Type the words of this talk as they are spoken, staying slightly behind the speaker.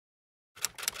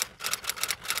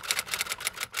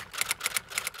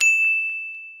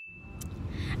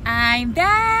I'm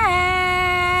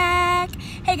back.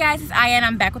 Hey guys, it's Aya and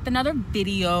I'm back with another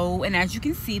video, and as you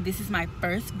can see, this is my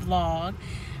first vlog.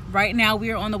 Right now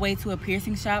we are on the way to a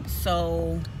piercing shop,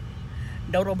 so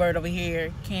Dodo Bird over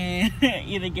here can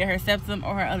either get her septum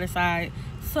or her other side,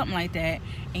 something like that.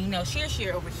 And you know,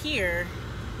 Sheer over here,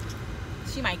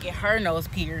 she might get her nose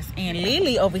pierced, and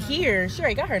Lily over here, she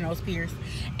already got her nose pierced,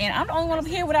 and I'm the only one over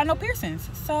here without no piercings.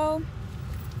 So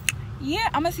yeah,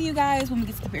 I'm gonna see you guys when we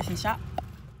get to the piercing shop.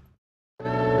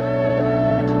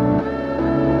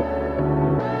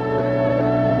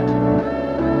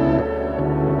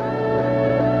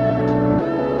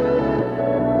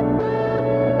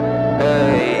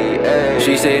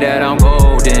 She say that I'm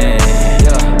golden,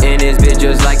 in this bitch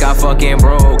just like I'm fucking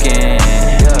broken.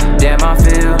 Damn, I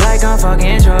feel like I'm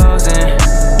fucking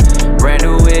chosen. Brand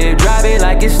new whip, drive it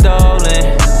like it's stolen.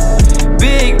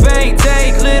 Big bank,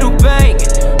 take little bank.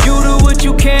 You do what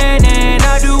you can and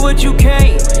I do what you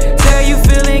can't. Say you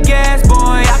feeling gas,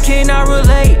 boy, I cannot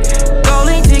relate.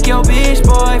 Golden tick your bitch,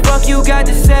 boy, fuck you got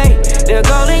to say. The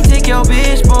golden tick your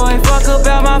bitch, boy, fuck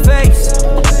about my face.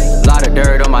 Lot of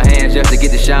dirt on my hands just to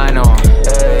get the shine on.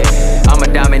 I'm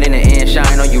a diamond in the end,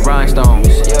 shine on you rhinestones.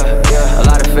 A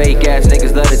lot of fake ass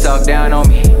niggas love to talk down on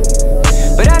me,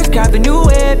 but I just copped a new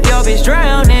whip, yo bitch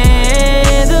drowning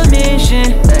in the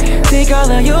mission. Take all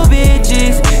of your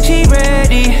bitches, she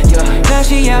ready. Now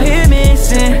she out here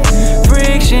missing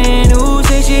friction. Ooh,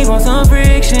 say she want some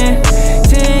friction.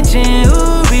 Tension,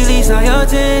 ooh, release all your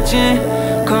tension.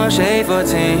 Come shade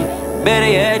 14. Better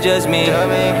yet, just me.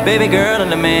 Baby girl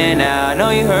and the man now. I know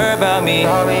you heard about me.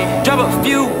 Drop a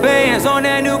few bands on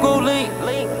that new gold link.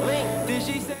 Did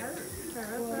she say?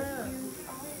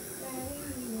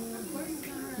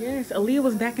 Yes, Aaliyah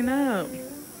was backing up.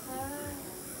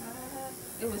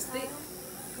 It was thick.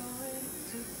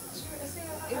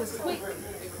 It was quick.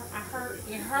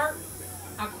 It hurt.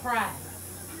 I cried.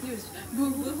 He was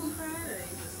boo boo boo cried.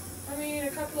 I mean, a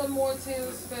couple of more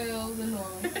tears fell than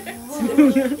normal.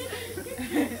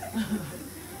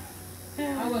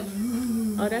 I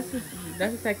wasn't. Oh, that's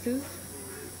a tattoo.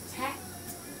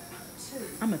 Tattoo.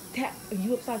 I'm a tap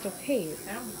you upside your head.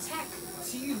 And I'm gonna tack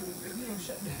to you if you don't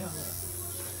shut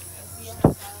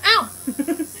down. Ow!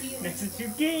 That's what you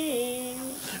get.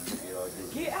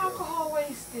 Get alcohol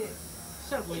wasted.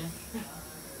 Shut up, William.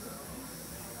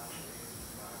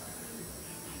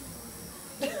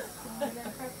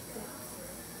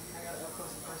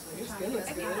 Your skin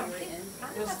looks good.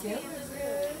 Your skin looks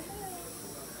good.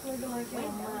 We're doing like your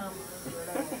mom.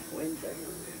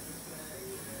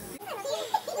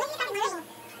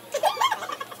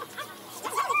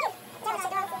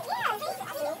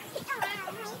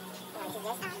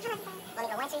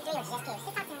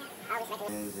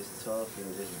 Just tough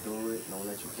and just do it. Don't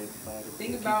let you think about it.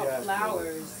 Think about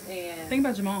flowers and Think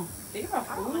about Jamal. think about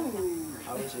food.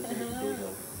 I wish it did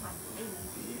though.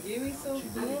 Give me some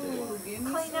food. Give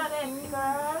me Clean out that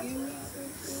garage. Give me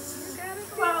some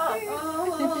food.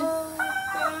 Oh,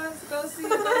 guys, go see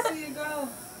it go.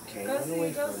 Can't Go run see away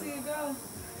it, go from see it. it go.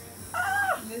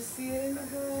 Let's see it in the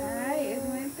hood. Alright, it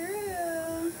went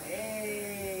through.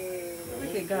 Hey.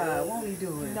 Look at God, won't he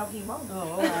do it? No, he won't. Oh,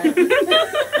 alright.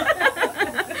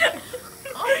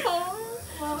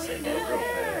 Well, Say he that real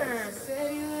there. fast.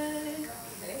 Said he would.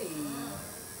 Hey.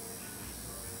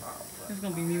 It's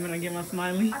gonna be me when I get my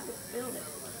smiley. I could feel it.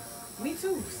 Me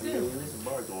too, Yeah, still. there's a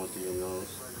bar going through your nose.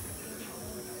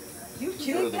 You Feel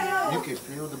cute the, now. you can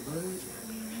feel the blood.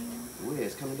 Where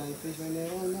it's coming down your face right now.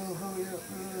 Oh no, hurry up,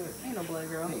 hurry up. Ain't no blood,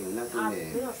 girl. Ain't nothing I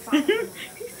there. feel something.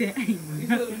 He said, ain't You feel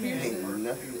the nothing. piercing. Ain't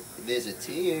nothing. There's a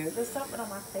tear. There's something on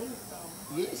my face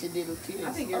though. Yes, it did a tear. I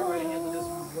think everybody handled this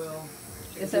one well.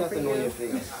 There's Except for nothing on you. your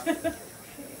face.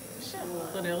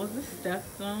 So that was the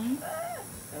stepson.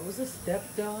 That was a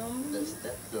stepdom. The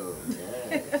stepdad.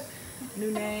 Yes.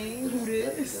 New name. Who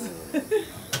this? Stepdad.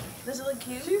 Does it look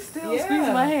cute? She still Yeah.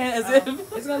 squeezing my hand as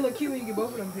if. It's gonna look cute when you get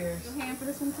both of them pairs. Your hand for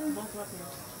this one too? Both of us.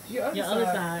 Your Your other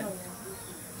side.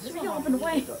 She gonna open the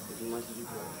way. As much as you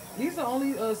can. These are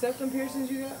only septum piercings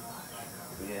you got?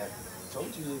 Yeah. I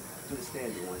told you to do the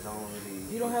standard ones. I don't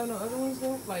really. You don't have no other ones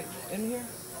though? Like in here?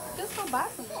 Just go buy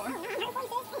some more.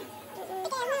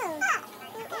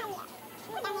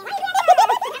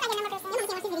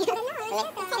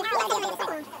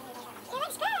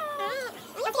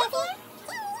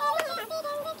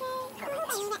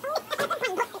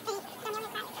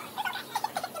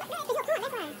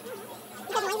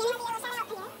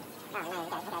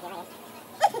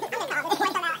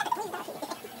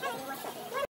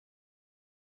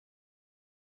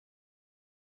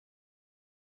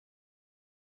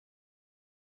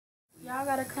 Y'all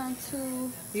gotta come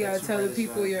to. You gotta tell the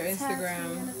people your Tattoo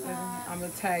Instagram. in the side. I'm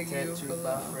gonna tag you Tattoo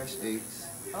below. by Fresh Eggs.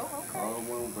 Oh, okay. All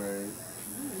one word.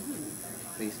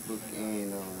 Facebook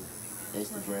and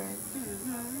Instagram.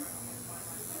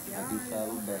 I do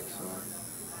follow back, so.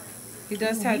 He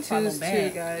does Ooh, he follow tattoos too,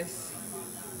 back. guys.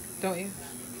 Don't you?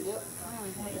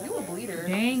 You a bleeder.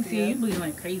 Dang, see, you bleeding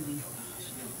like crazy.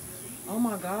 Oh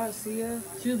my God, Sia.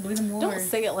 She was bleeding more. Don't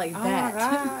say it like Oh that. my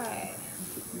God.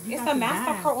 You It's about a to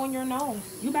master die. part on your nose.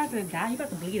 You about to die. You about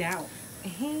to bleed out.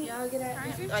 Y'all get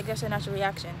at I guess your natural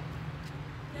reaction.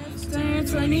 Turn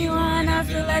 21, I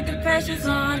feel like the pressure's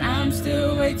on. I'm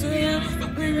still way too young.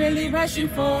 What we really rushing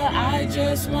for? I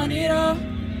just want it all.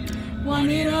 Want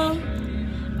it all.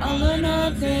 All or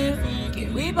nothing.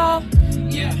 Can we ball?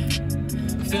 Yeah.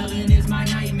 Feeling is my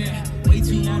nightmare. Way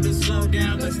too long to slow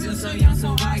down, but still so young,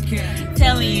 so I can.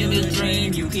 Telling you the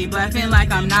dream, you keep laughing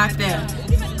like I'm not there.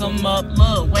 Come up,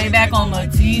 look, way back on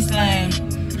Matisse Lane.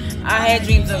 I had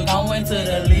dreams of going to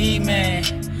the league, man.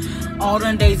 All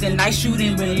them days and nights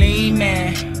shooting with Lee,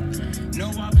 man.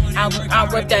 I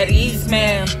rep that East,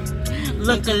 man.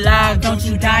 Look alive, don't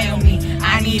you die on me.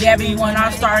 I need everyone I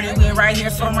started with right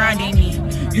here surrounding me.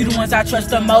 You the ones I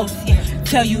trust the most, yeah.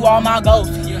 Tell you all my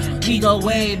goals. We go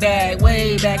way back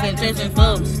and chasing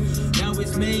folks. Now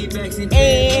it's Maybachs and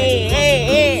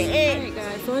hey,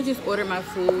 guys, so I just ordered my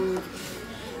food.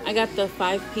 I got the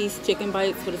 5-piece chicken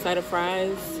bites with a side of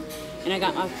fries. And I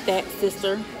got my fat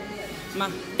sister, an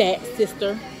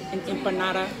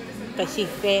empanada, cause she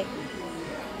fat.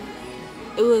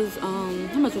 It was, how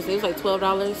much was it? It was like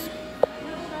 $12.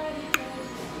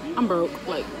 I'm broke,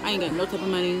 like, I ain't got no type of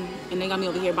money. And they got me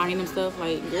over here buying them stuff,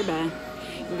 like, goodbye.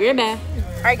 Goodbye.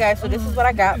 Alright guys, so this is what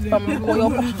I got from Pollo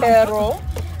Campero.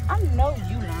 I know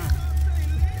you lying.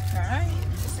 Alright.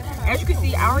 As you can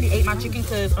see, I already ate my chicken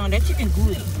because that chicken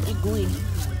gooey. It's gooey.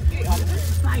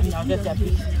 You know, just that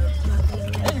piece.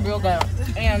 It's real good.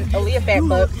 And Aaliyah fat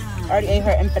butt already ate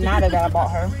her empanada that I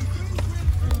bought her.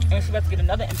 And she's about to get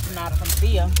another empanada from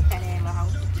Sia.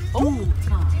 Ooh,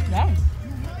 nice.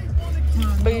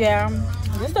 But yeah,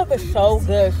 this stuff is so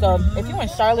good. So if you're in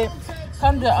Charlotte,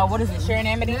 come to what is it, Sharon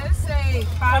Amity?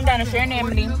 Come down to Sharon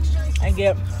Amity and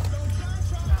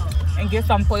get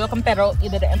some pollo campero,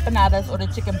 either the empanadas or the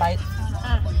chicken bites.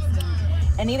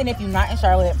 And even if you're not in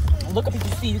Charlotte, look up if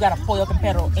you see you got a pollo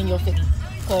campero in your city,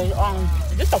 cause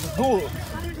this stuff is good.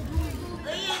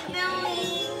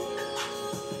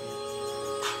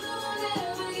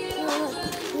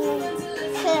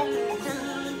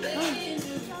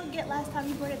 Get last time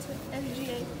you brought it to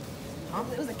SGA.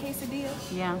 It was a quesadilla.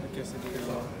 Yeah.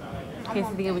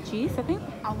 Quesadilla with cheese, I think.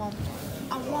 I want it.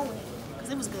 Because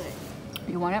it was good.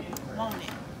 You want it? I want it.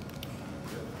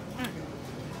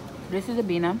 This is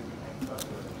Abina.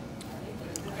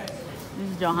 This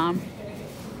is Johan.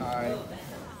 Hi.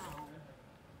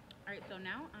 Alright, so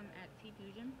now I'm at T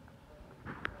Fusion.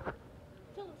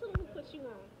 Tell them who put you on.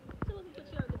 Tell them who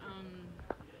put you on.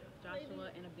 Joshua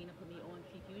and Abina put me on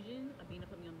T Fusion. Abina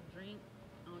put me on the drink.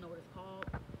 I don't know what it's called,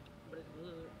 but it's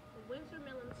good. Winter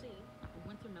melon tea.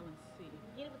 Winter melon C.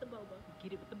 Get it with the boba.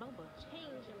 Get it with the boba.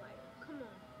 Change your life. Come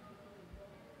on.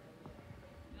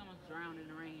 You almost drowned in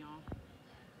the rain, y'all.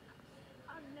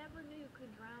 I never knew you could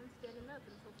drown standing up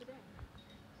until today.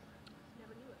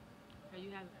 Never knew it. Here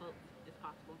you have it, folks. It's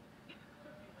possible.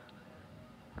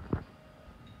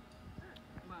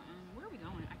 But where are we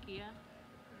going? IKEA?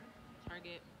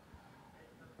 Target?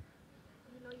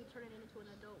 You know you're turning into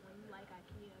an adult when you like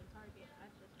IKEA and Target.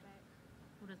 That's just fact.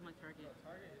 Who doesn't like Target?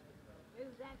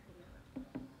 Exactly.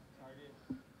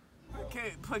 I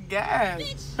can't put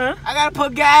gas. Huh? I gotta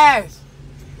put gas.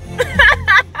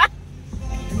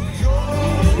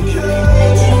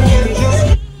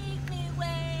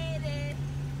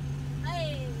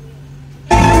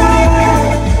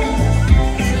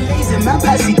 My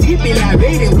posse deep and I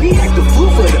raided. We act the fool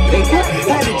for the paper.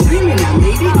 Had a dream and I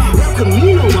made it. El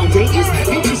Camino on Vegas.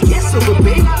 Bitches get over,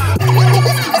 baby.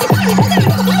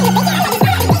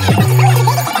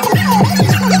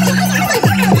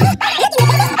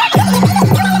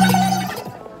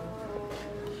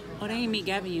 Oh, they ain't meet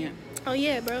Gavin yet. Oh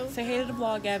yeah, bro. Say hey to the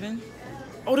vlog, Gavin.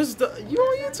 Oh, this is you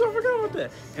on YouTube? I forgot about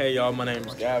that. Hey y'all, my name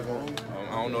is Gavin.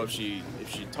 I don't know if she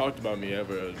talked about me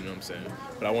ever, you know what I'm saying?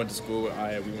 But I went to school with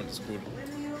Aya. We went to school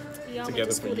Y'all together went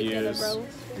to school for years. together, bro.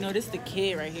 No, this is the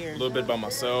kid right here. A little bit about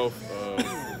myself.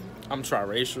 I'm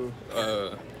triracial.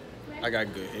 I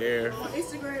got good hair.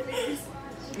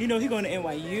 You know he going to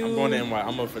NYU. I'm going to NY.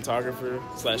 I'm a photographer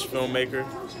 / filmmaker.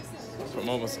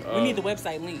 Promote myself. We need the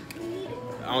website link.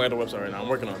 I don't got the website right now. I'm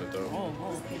working on it though.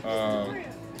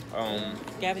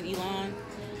 Gavin Elon.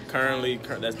 Currently,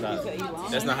 that's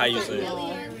not how you say it.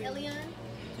 Elian.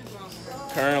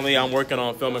 Currently, I'm working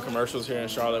on filming commercials here in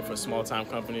Charlotte for small-time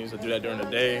companies. I do that during the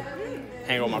day,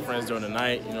 hang out with my friends during the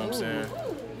night, you know what I'm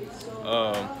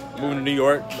saying? Moving to New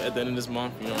York at the end of this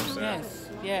month, you know what I'm saying?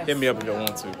 Yes. Hit me up if you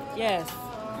want to. Yes.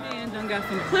 And done got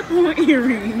some clip-on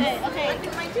earrings. Hey, okay,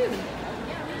 mine too.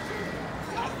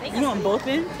 You want both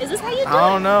in? Is this how you do it? I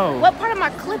don't know. What part am I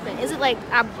clipping? Is it like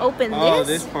I open Oh,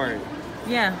 this? this part.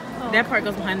 Yeah. That part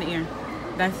goes behind the ear.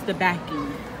 That's the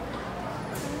backing.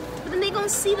 But then they gonna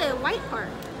see the white part.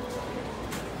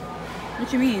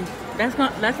 What you mean? That's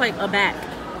like a back.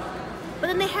 But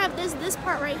then they have this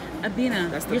part right here. Abina,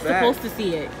 That's the you're back. supposed to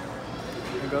see it.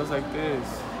 It goes like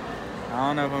this. I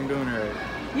don't know if I'm doing it right.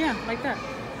 Yeah, like that.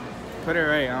 Put it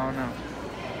right. I don't know.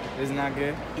 It's not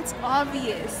good. It's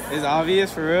obvious. It's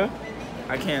obvious for real.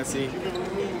 I can't see.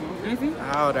 Mm-hmm.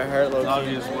 Ow, that hurt. Low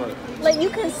obvious what? Like you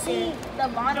can see the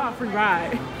bottom. Free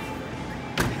ride.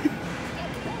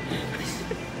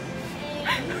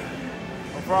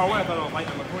 From far away, I thought I was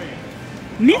Lightning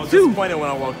McQueen. Me I was too. disappointed when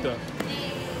I walked up.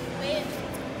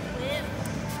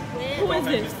 Who is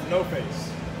this? No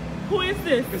face. Who is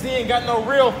this? Because he ain't got no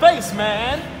real face,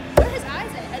 man. Where his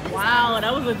eyes at? Wow,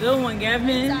 that was a good one,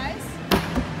 Gavin. eyes?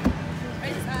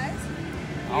 Where's his eyes?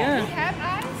 Yeah,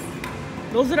 Have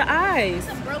eyes? those are the eyes.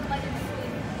 Some broke like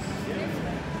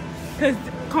Because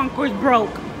Concord's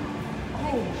broke.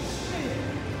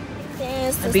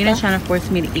 Yes. Abina's trying to force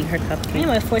me to eat her I cupcake. didn't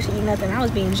want to force you to eat nothing. I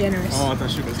was being generous. Oh, I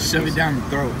thought she was Shove it down the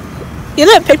throat. You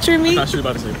know that picture of I me? thought she was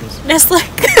about to say pussy. That's like.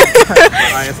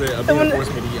 I said, a bit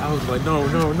forced me to eat. I was like, no.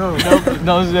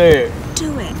 Don't say it.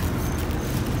 Do it.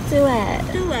 Do it.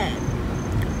 Do it.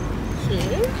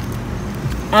 See?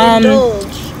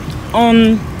 Indulge.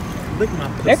 Lick my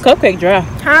pussy. That cupcake dry.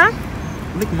 Huh?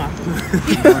 Lick my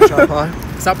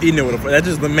pussy. Stop eating it with a fork. That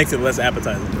just makes it less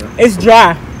appetizing, bro. It's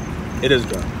dry, It is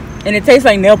dry. and it tastes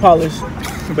like nail polish.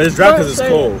 But it's dry because it's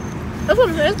cold. That's what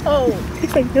it is. Oh.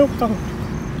 Tastes like nail polish.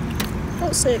 Oh,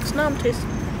 6. Now I'm tasting.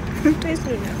 I'm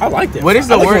tasting it now. I liked it. What is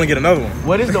the I was word- going to get another one.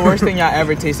 What is the worst thing y'all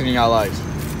ever tasted in y'all lives?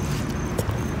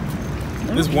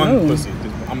 This one pussy.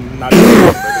 I'm not even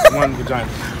but this one vagina.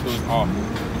 It was awful.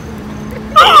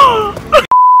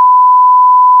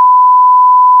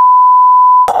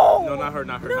 No, not her.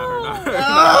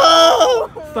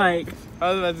 It's like I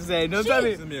was about to say, don't tell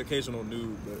me. Send me occasional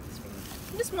nude, but it's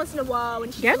fine. Just once in a while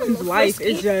when she's Gavin's a little life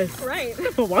frisky. is just Right.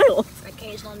 wild.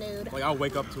 Occasional nude. Like, I'll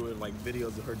wake up to it, like,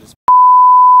 videos of her just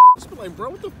be like, bro,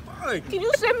 what the fuck? Can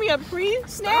you send me a pre-snap?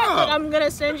 Stop. Like, I'm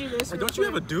gonna send you this. Like, don't you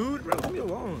have a dude, bro? Leave me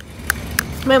alone.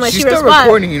 Man, when She's she still responds,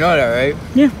 recording, you know that, right?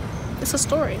 it's a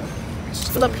story. It's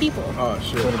for the people. Oh,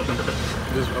 shit.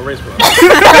 Just erase, bro.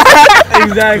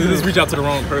 Exactly. Just reach out to the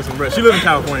wrong person, bro. She lives in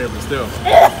California, but still.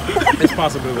 It's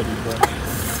possibilities, bro.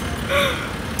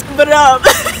 But When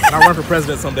I run for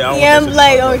president someday, I don't yeah, want I'm this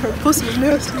like, oh, her pussy is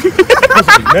nasty. shit to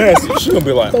be nasty. She gonna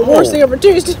be like, The worst thing ever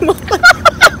tasted.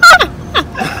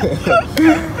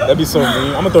 That'd be so mean.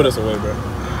 I'm gonna throw this away, bro.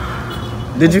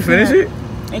 Did you finish it?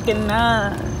 I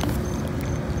cannot.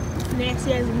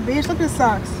 Nasty as a bitch. Look at his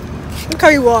socks. Look how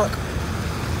you walk.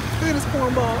 Look at this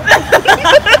cornball.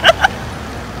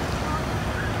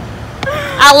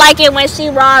 I like it when she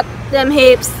rock them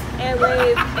hips and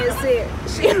wave and sit.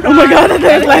 Oh my god,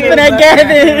 that's laughing at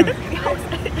Gavin.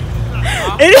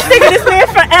 It is taking this man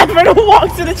forever to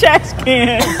walk to the trash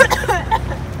can.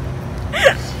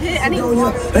 And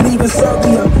even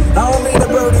saltier, I don't mean to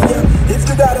burden you. If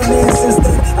you got an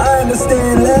insistent, I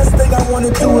understand. Last thing I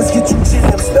wanna do is get you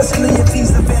jammed, especially if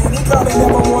he's the fan. He probably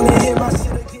never wanna hear my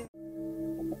shit again.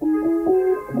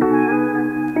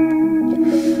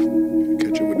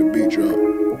 Catch it with the beat drop.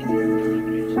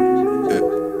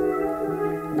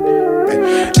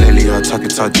 Lately y'all talking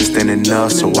talk just ain't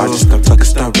enough, so I just stop talking,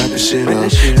 stop rapping shit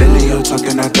up. Lately y'all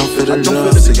talking, I don't feel the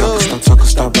love, so y'all can stop talking,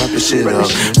 stop rapping shit up.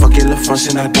 Fuck your little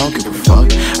function, I don't give a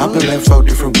fuck. I been like 4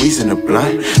 different weeds in a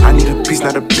blunt. I need a piece,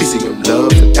 not a piece of your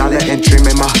love. $1 and dream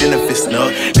made my benefit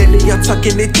snug. Lately y'all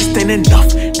talking, it just ain't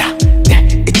enough. Nah,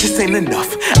 it just ain't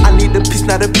enough. I need a piece,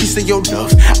 not a piece of your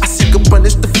love. I seek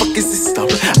abundance, the fuck is this stuff?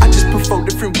 I just put 4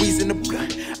 different weeds in a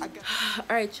blunt.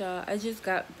 Alright, y'all, I just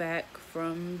got back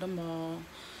from the mall.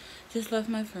 Just left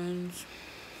my friends.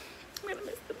 I'm gonna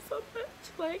miss them so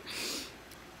much.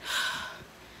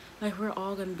 Like we're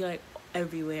all gonna be like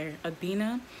everywhere.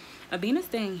 Abina's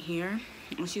staying here,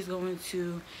 and she's going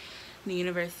to the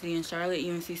university in Charlotte,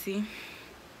 UNCC.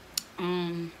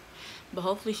 But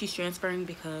hopefully she's transferring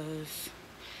because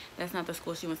that's not the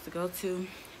school she wants to go to.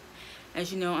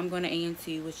 As you know, I'm going to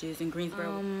A&T, which is in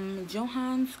Greensboro.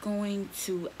 Johan's going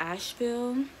to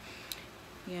Asheville.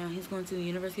 Yeah, he's going to the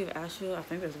University of Asheville. I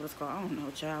think that's what it's called. I don't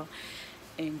know, child.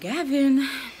 And Gavin,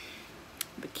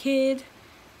 the kid,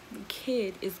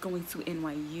 kid is going to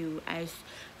NYU, as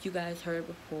you guys heard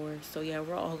before. So yeah,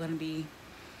 we're all gonna be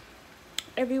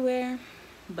everywhere,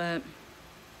 but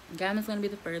Gavin's gonna be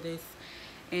the furthest,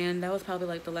 and that was probably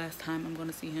like the last time I'm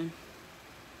gonna see him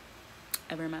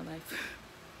ever in my life.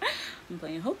 I'm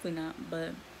playing, hopefully not,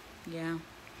 but yeah.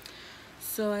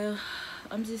 So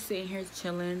I'm just sitting here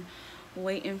chilling,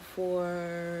 waiting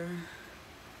for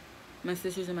my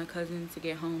sisters and my cousin to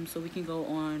get home so we can go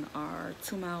on our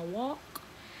 2-mile walk.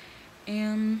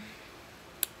 And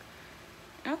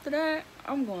after that,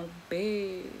 I'm going to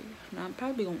bed. Now I'm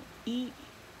probably gonna eat,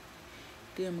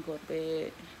 then I'm gonna go to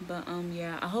bed. But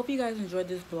yeah, I hope you guys enjoyed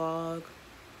this vlog.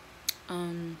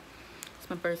 It's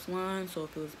my first one, so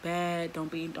if it was bad,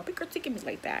 don't be critiquing me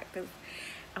like that, because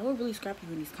I will really scrap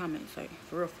you in these comments, like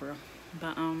for real.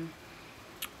 But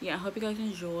yeah, I hope you guys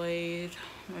enjoyed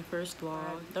my first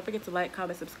vlog. Don't forget to like,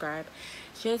 comment, subscribe,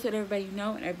 share this with everybody you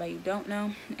know and everybody you don't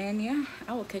know. And yeah,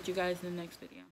 I will catch you guys in the next video.